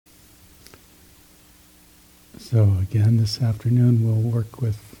So again, this afternoon we'll work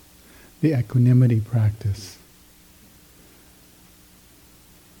with the equanimity practice.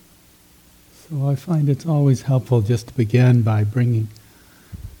 So I find it's always helpful just to begin by bringing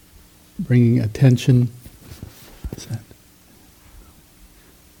attention. What's that?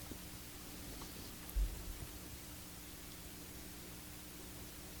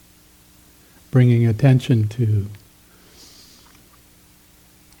 Bringing attention to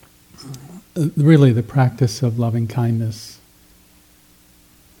really the practice of loving kindness.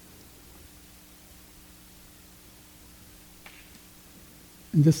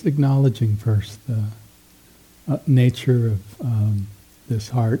 And just acknowledging first the nature of this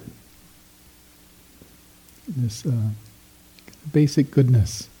heart, this basic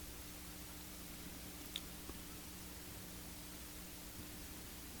goodness.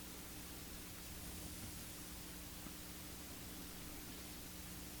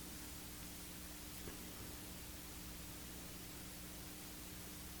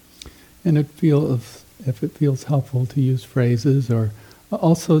 And if it feels helpful to use phrases, or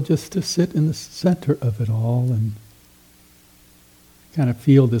also just to sit in the center of it all and kind of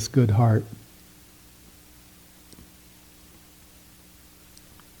feel this good heart.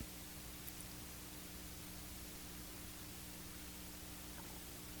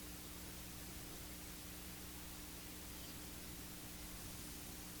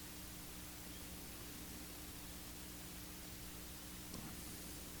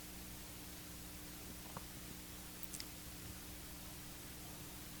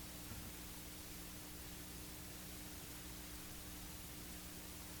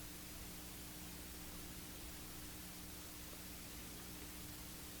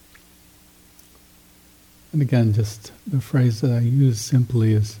 And again, just the phrase that I use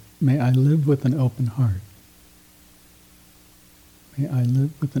simply is, may I live with an open heart. May I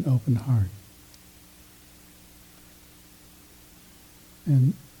live with an open heart.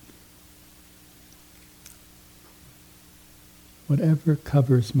 And whatever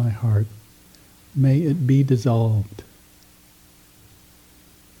covers my heart, may it be dissolved.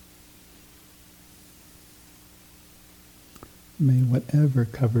 May whatever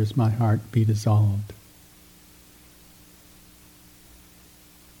covers my heart be dissolved.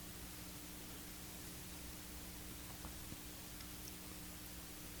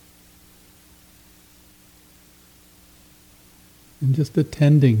 And just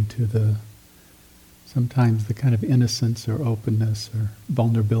attending to sometimes the kind of innocence or openness or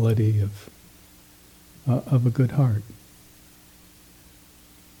vulnerability of a good heart.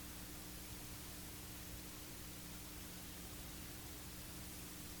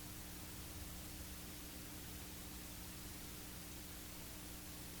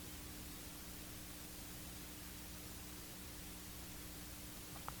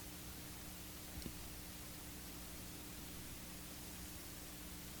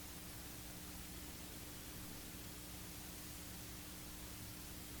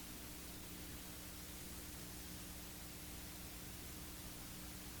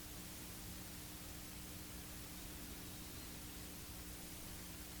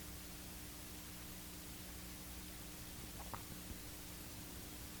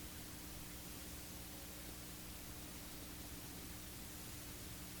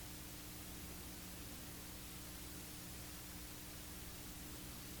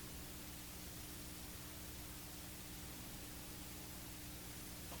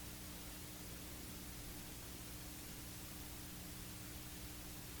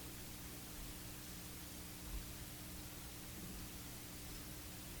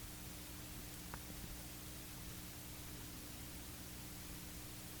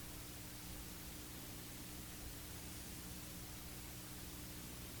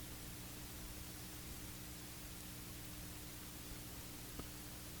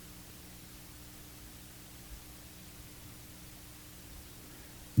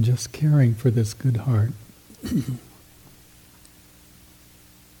 Just caring for this good heart.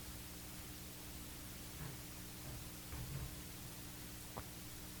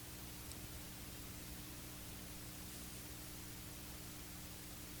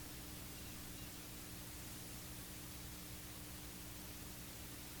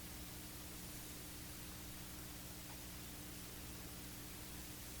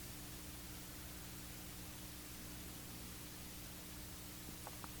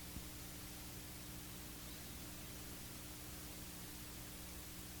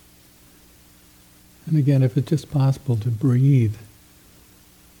 And again, if it's just possible to breathe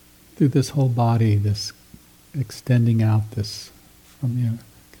through this whole body, this extending out this from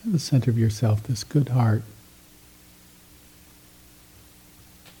the center of yourself, this good heart.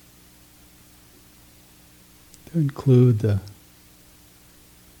 to include the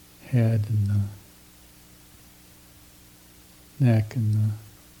head and the neck and the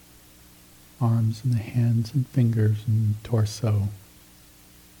arms and the hands and fingers and torso,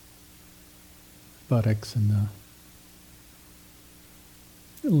 buttocks and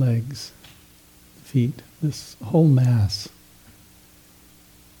the legs, feet, this whole mass.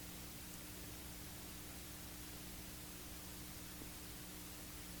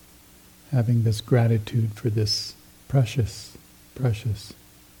 Having this gratitude for this precious, precious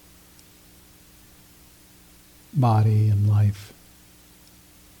body and life.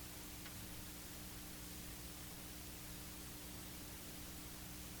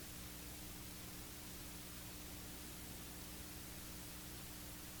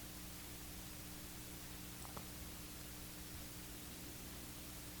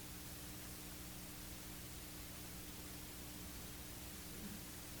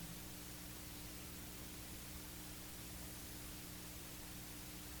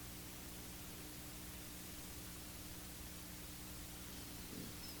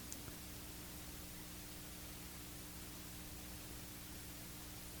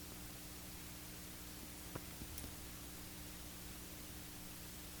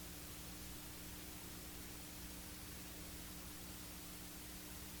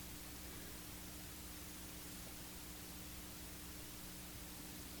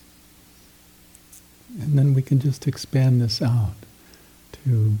 And then we can just expand this out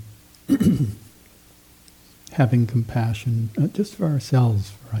to having compassion just for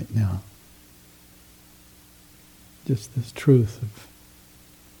ourselves right now. Just this truth of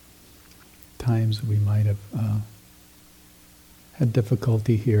times we might have had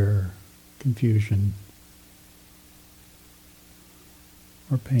difficulty here, confusion,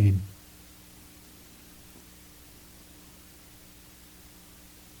 or pain.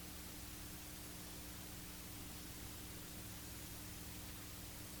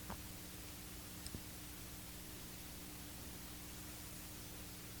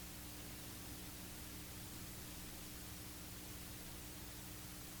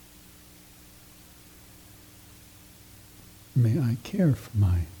 May I care for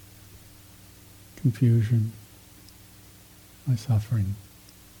my confusion, my suffering.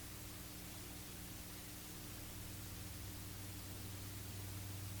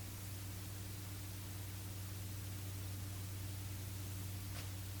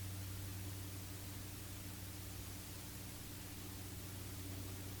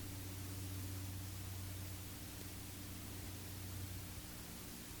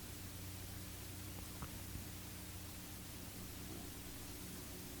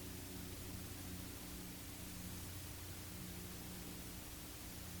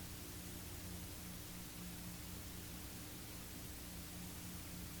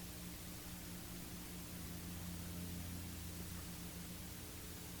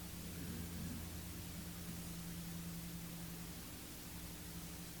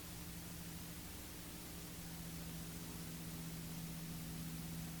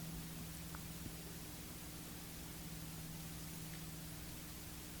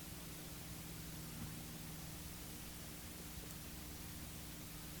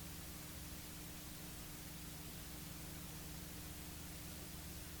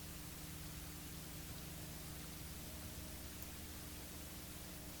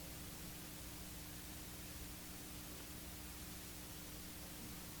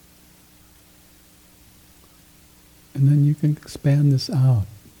 And then you can expand this out.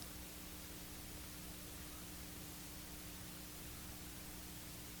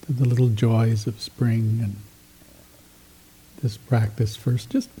 To the little joys of spring and this practice first,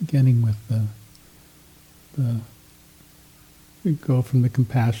 just beginning with we go from the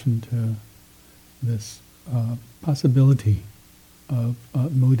compassion to this possibility of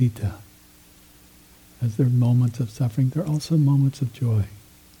mudita. As there are moments of suffering, there are also moments of joy.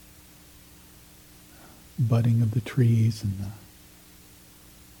 Budding of the trees and the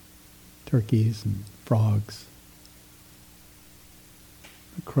turkeys and frogs,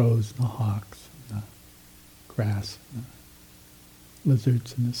 the crows and the hawks and the grass and the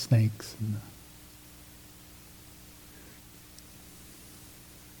lizards and the snakes and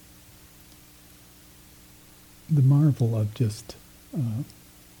the marvel of just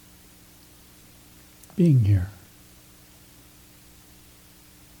being here.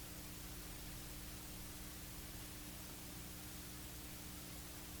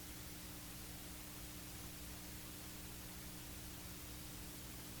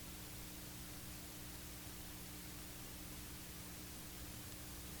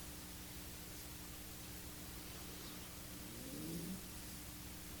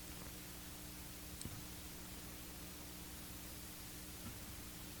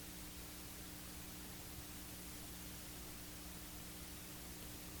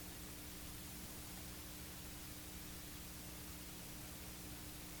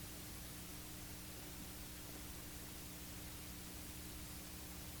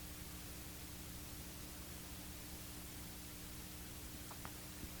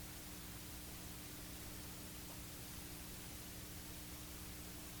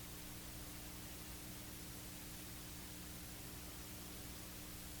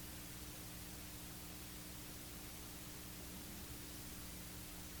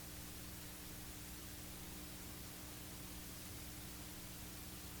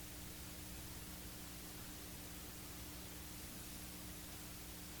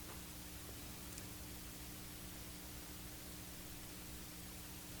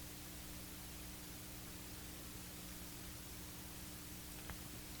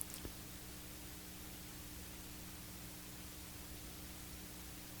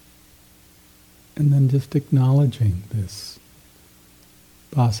 And then just acknowledging this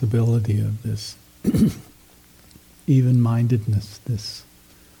possibility of this even-mindedness, this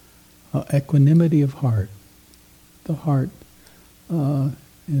equanimity of heart, the heart in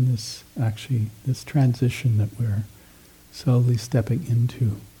this transition that we're slowly stepping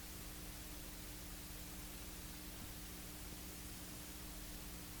into.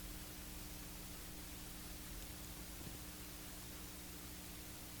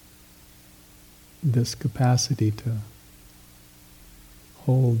 This capacity to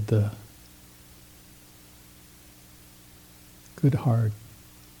hold the good heart,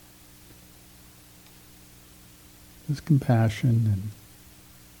 this compassion and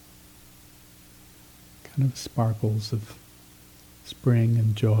kind of sparkles of spring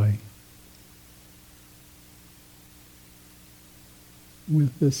and joy,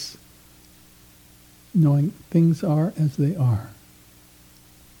 with this knowing things are as they are,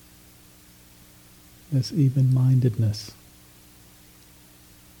 this even-mindedness.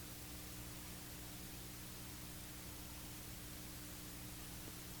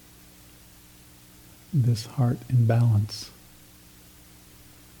 This heart in balance.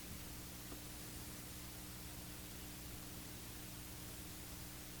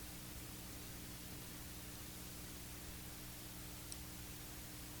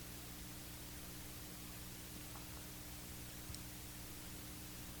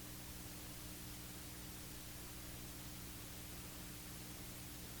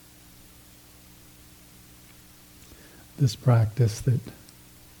 This practice that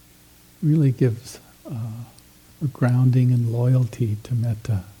really gives a grounding and loyalty to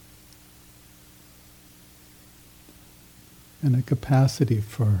metta, and a capacity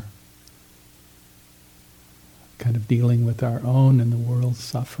for kind of dealing with our own and the world's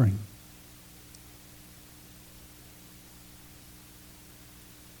suffering.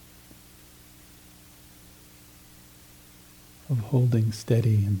 Of holding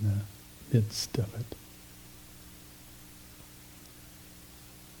steady in the midst of it.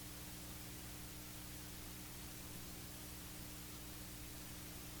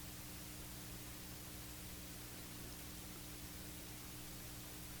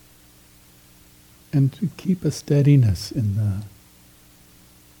 And to keep a steadiness in the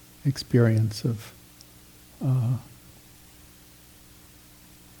experience of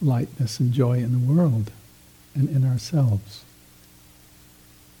lightness and joy in the world and in ourselves.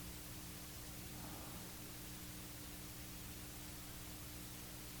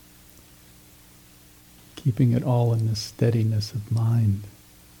 Keeping it all in this steadiness of mind.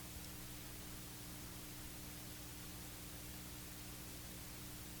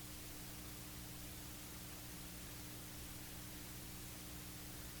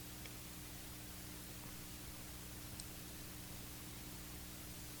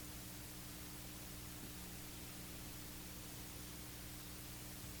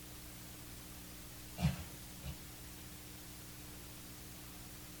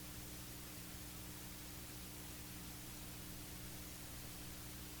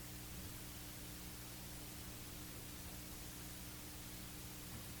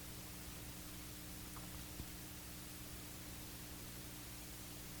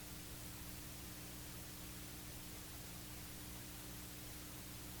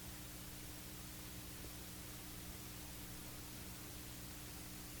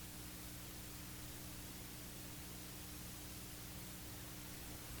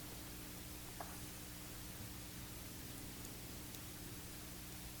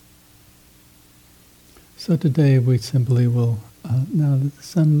 So today we simply will, now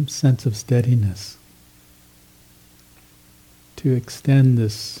some sense of steadiness, to extend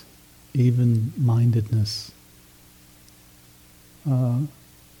this even-mindedness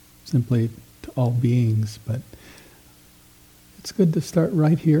simply to all beings, but it's good to start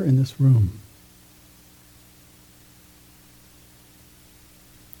right here in this room.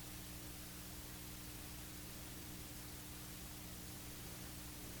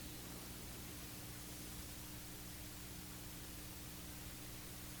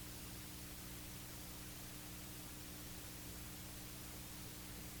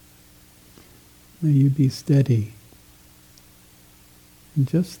 May you be steady in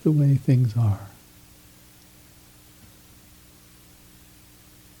just the way things are.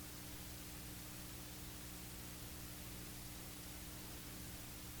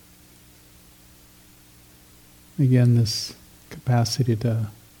 Again, this capacity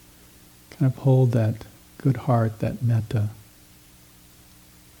to kind of hold that good heart, that metta,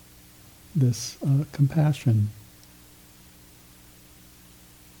 this compassion.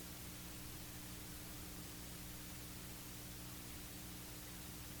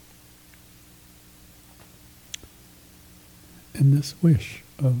 in this wish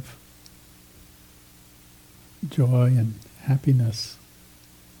of joy and happiness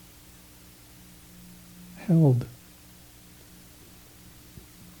held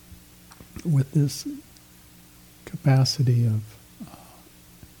with this capacity of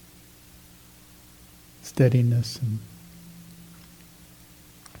steadiness and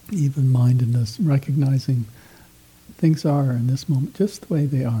even-mindedness, recognizing things are in this moment just the way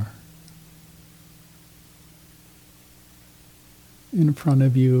they are. In front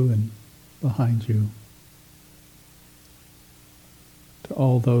of you and behind you. To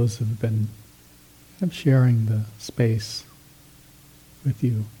all those who have been sharing the space with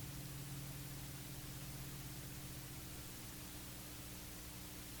you.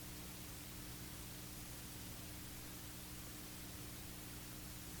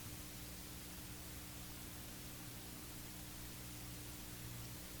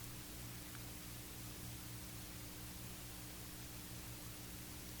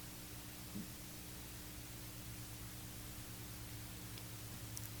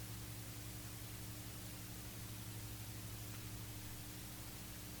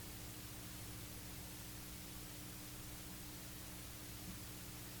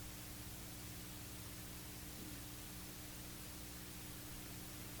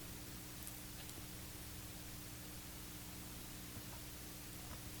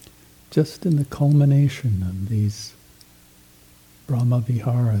 Just in the culmination of these Brahma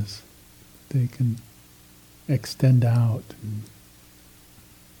Viharas, they can extend out and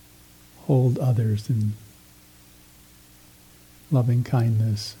hold others in loving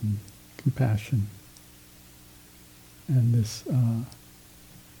kindness and compassion, and this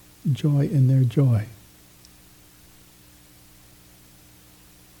joy in their joy.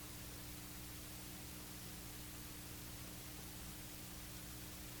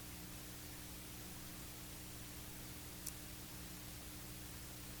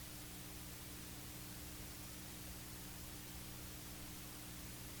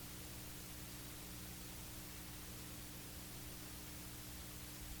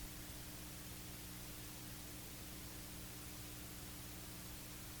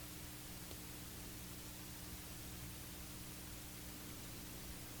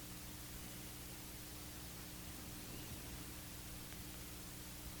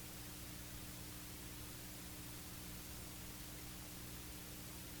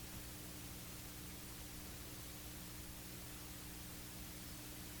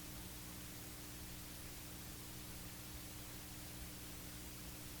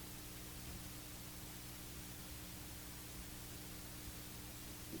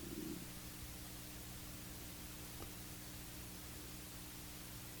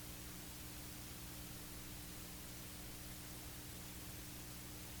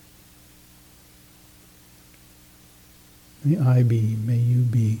 May you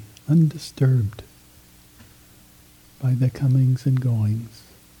be undisturbed by the comings and goings.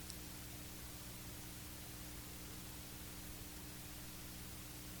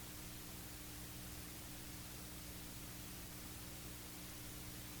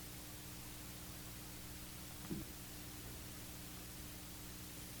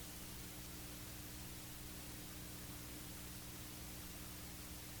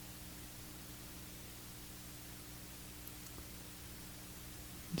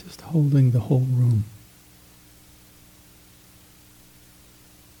 Just holding the whole room.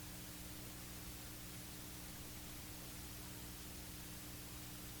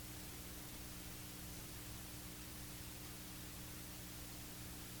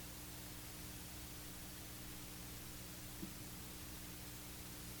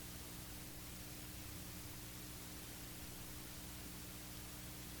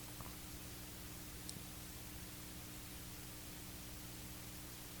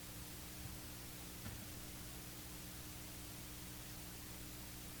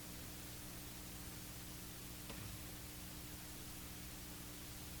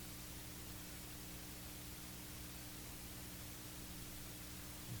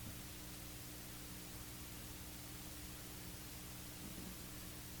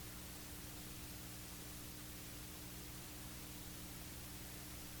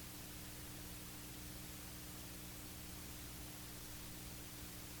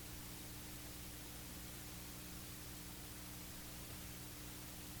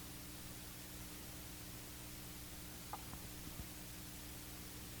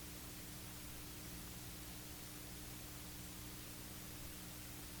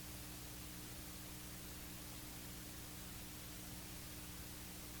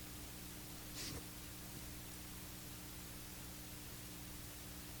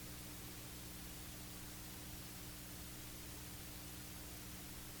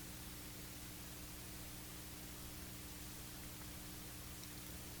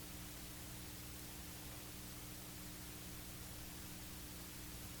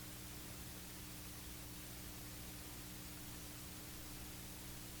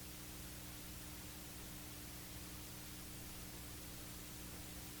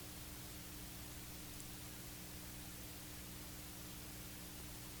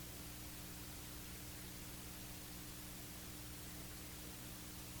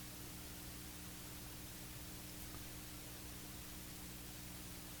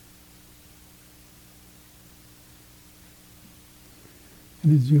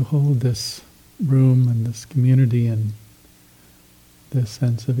 And as you hold this room and this community and this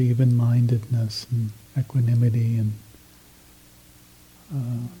sense of even-mindedness and equanimity and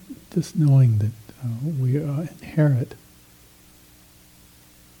just knowing that we inherit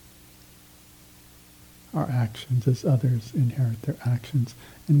our actions as others inherit their actions,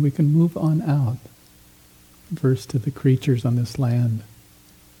 and we can move on out, first to the creatures on this land,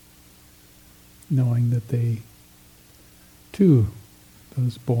 knowing that they too,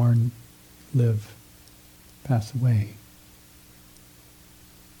 those born, live, pass away.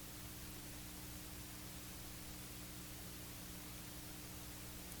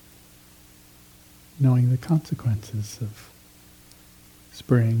 Knowing the consequences of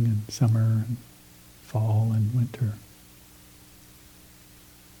spring and summer and fall and winter.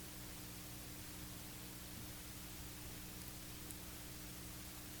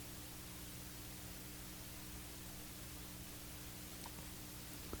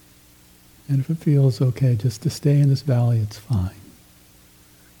 And if it feels okay just to stay in this valley, it's fine.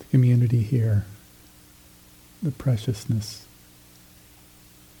 The community here, the preciousness,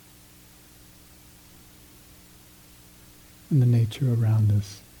 and the nature around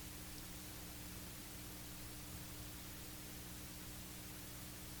us.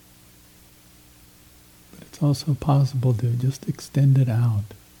 But it's also possible to just extend it out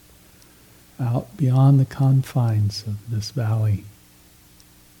beyond the confines of this valley,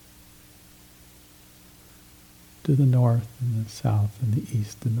 to the north and the south and the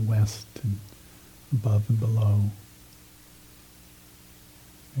east and the west and above and below.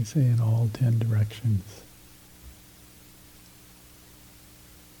 I say in all 10 directions.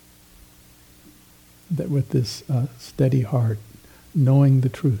 That with this steady heart, knowing the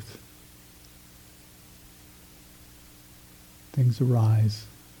truth, things arise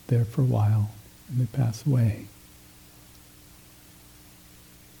there for a while and they pass away.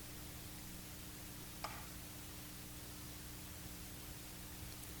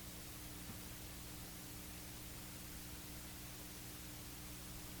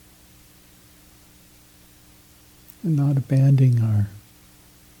 And not abandoning our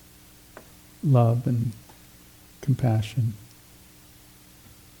love and compassion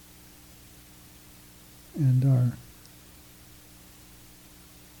and our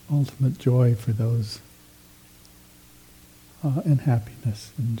ultimate joy for those and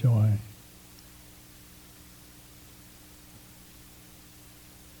happiness and joy.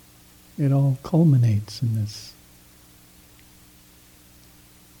 It all culminates in this,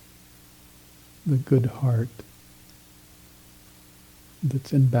 the good heart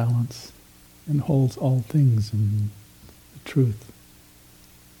that's in balance and holds all things in the truth.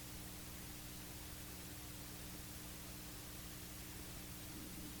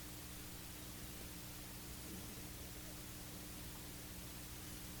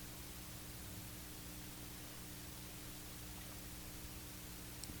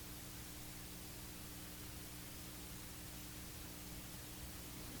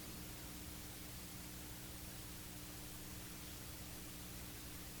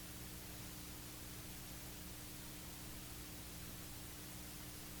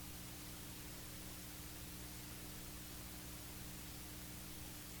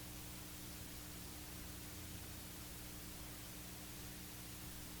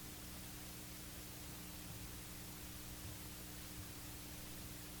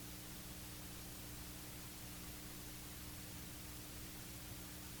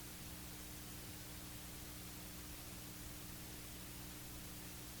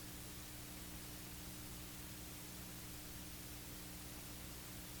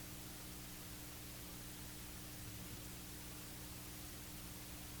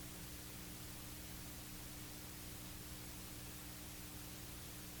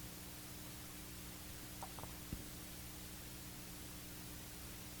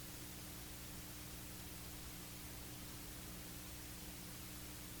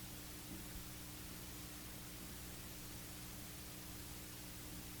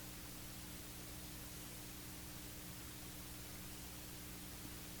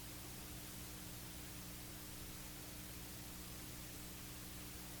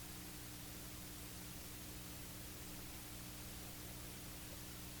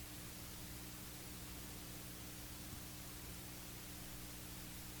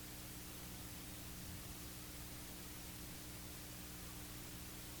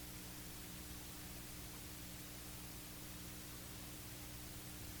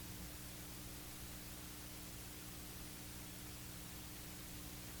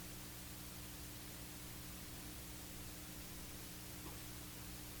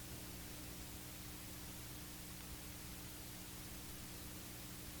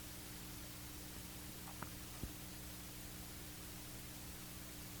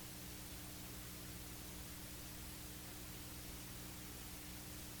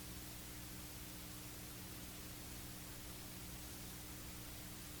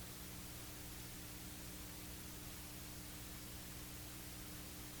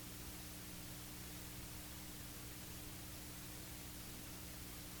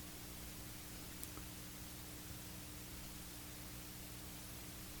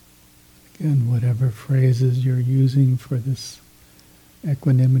 Again, whatever phrases you're using for this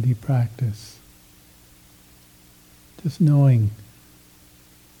equanimity practice, just knowing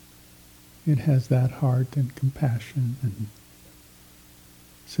it has that heart and compassion and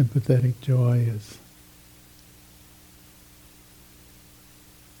sympathetic joy as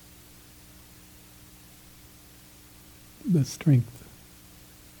the strength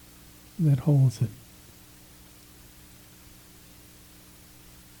that holds it.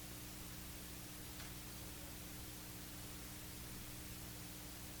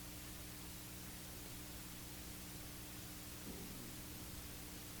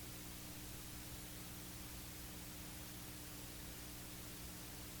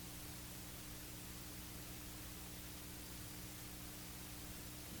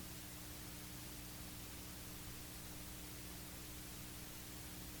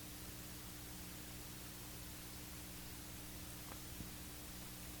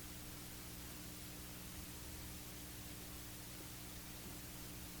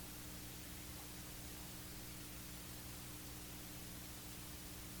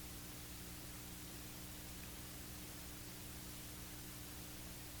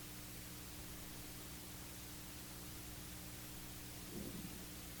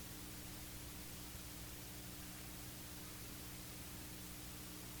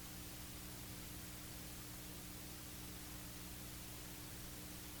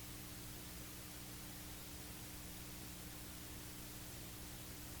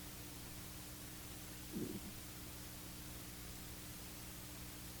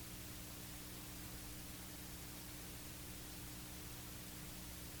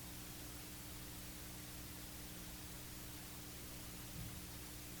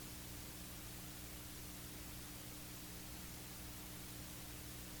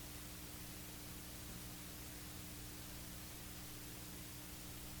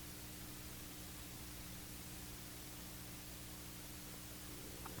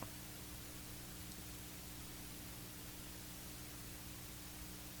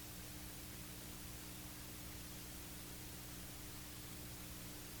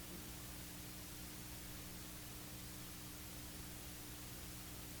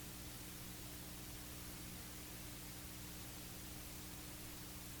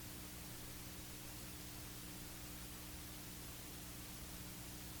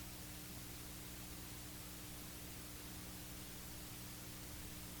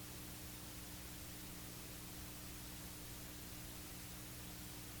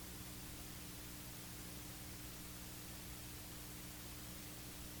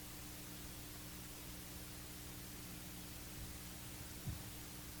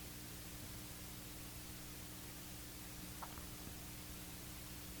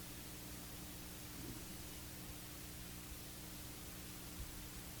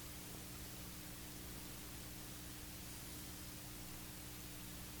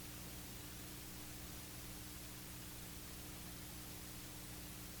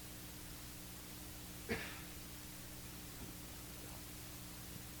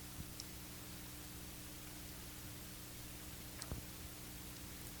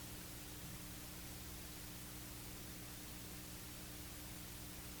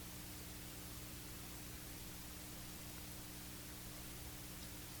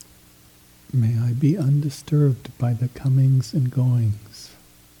 May I be undisturbed by the comings and goings.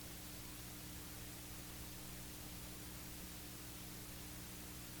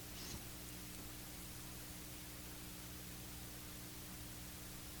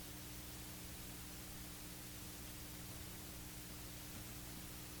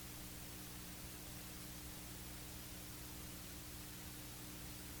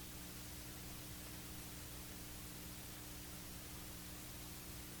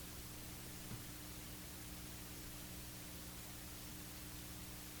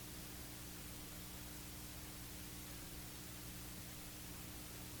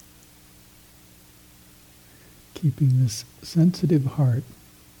 Keeping this sensitive heart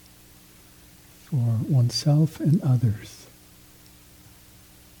for oneself and others,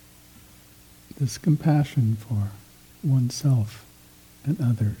 this compassion for oneself and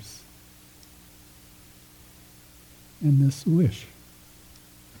others, and this wish,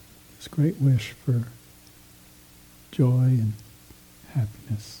 this great wish for joy and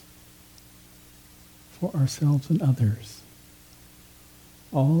happiness for ourselves and others,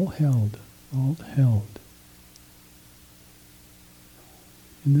 all held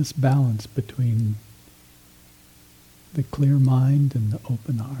in this balance between the clear mind and the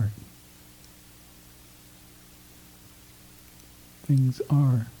open heart. Things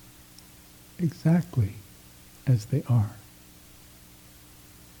are exactly as they are.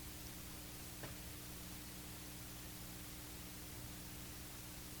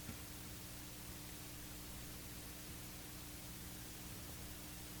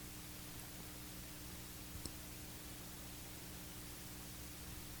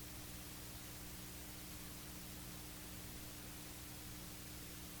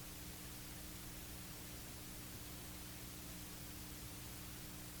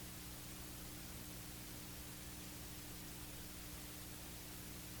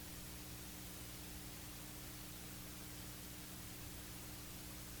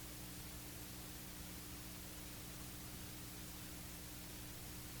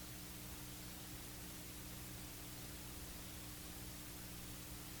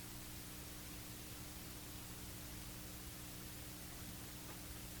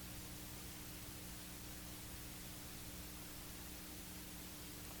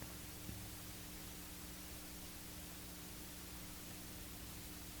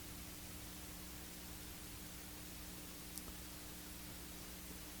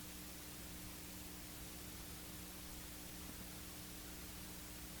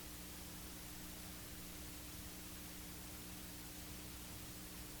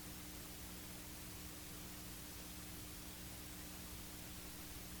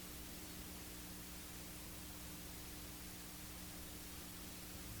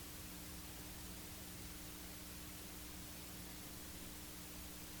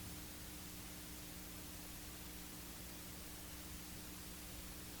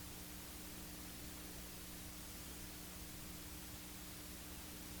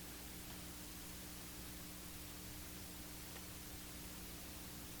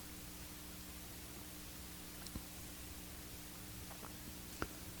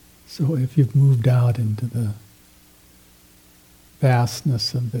 So if you've moved out into the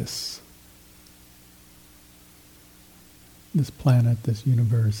vastness of this planet, this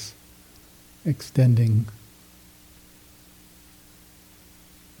universe, extending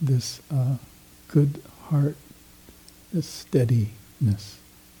this good heart, this steadiness,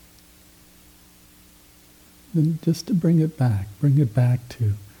 then just to bring it back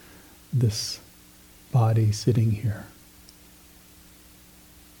to this body sitting here.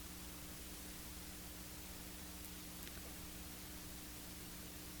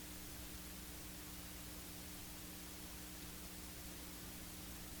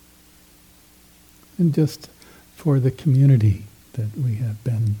 And just for the community that we have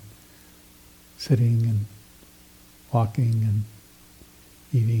been sitting and walking and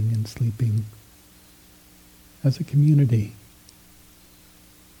eating and sleeping as a community.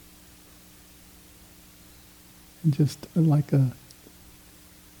 And just like a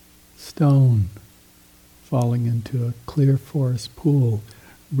stone falling into a clear forest pool,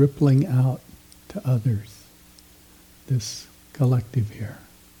 rippling out to others, this collective here.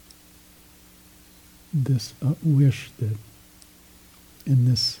 This wish that in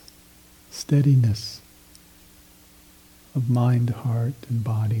this steadiness of mind, heart, and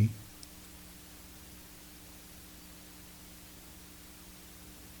body,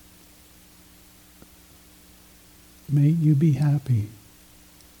 may you be happy.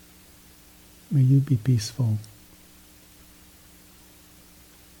 May you be peaceful.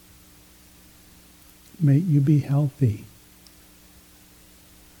 May you be healthy.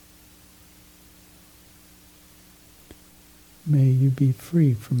 May you be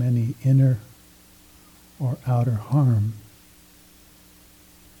free from any inner or outer harm.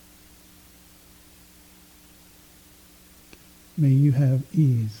 May you have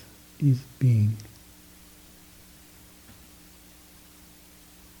ease of being.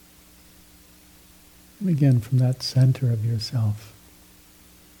 And again, from that center of yourself,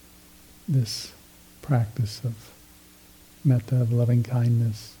 this practice of metta, of loving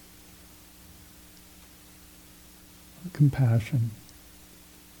kindness, compassion,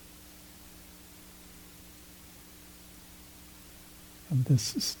 of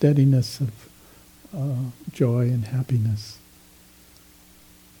this steadiness of joy and happiness.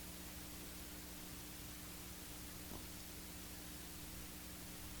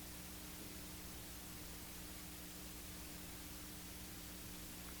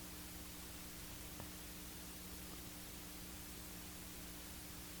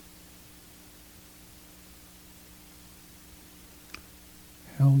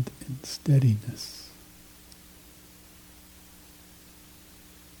 Held in steadiness.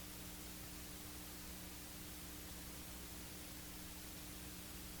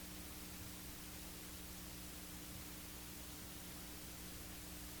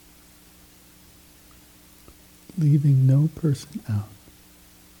 Leaving no person out.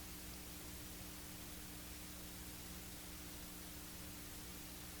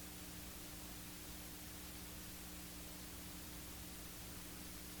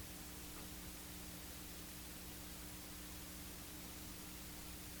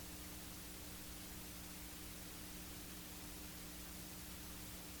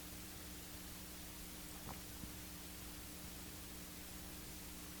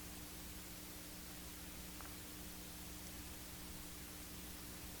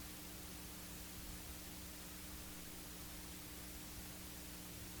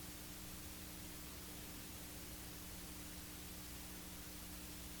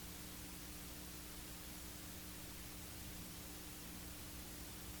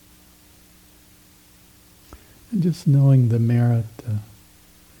 And just knowing the merit, the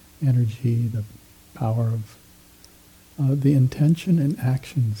energy, the power of the intention and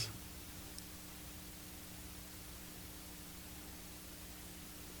actions.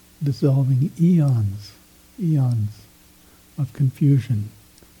 Dissolving eons of confusion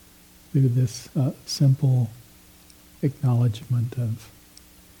through this simple acknowledgement of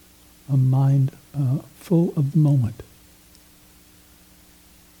a mind full of the moment.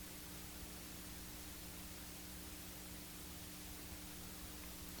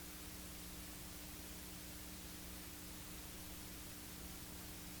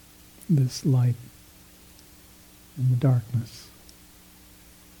 This light in the darkness.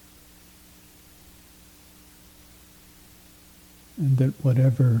 And that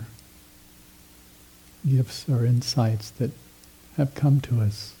whatever gifts or insights that have come to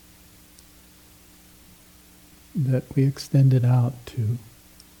us, that we extend it out to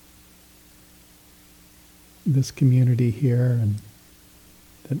this community here, and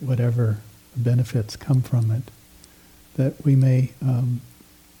that whatever benefits come from it, that we may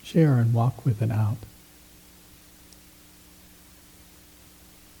share and walk with it out.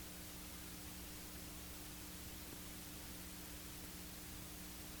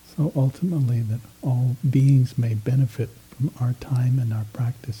 So ultimately that all beings may benefit from our time and our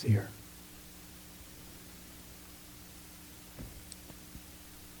practice here.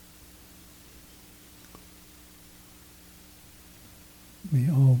 May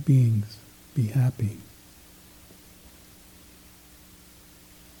all beings be happy.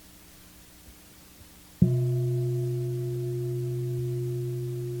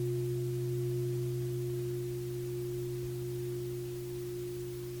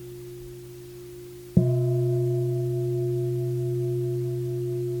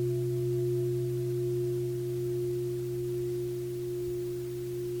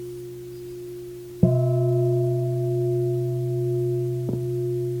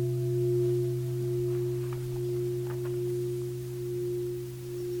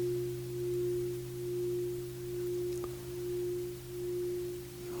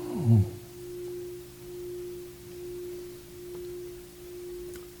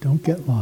 Don't get lost.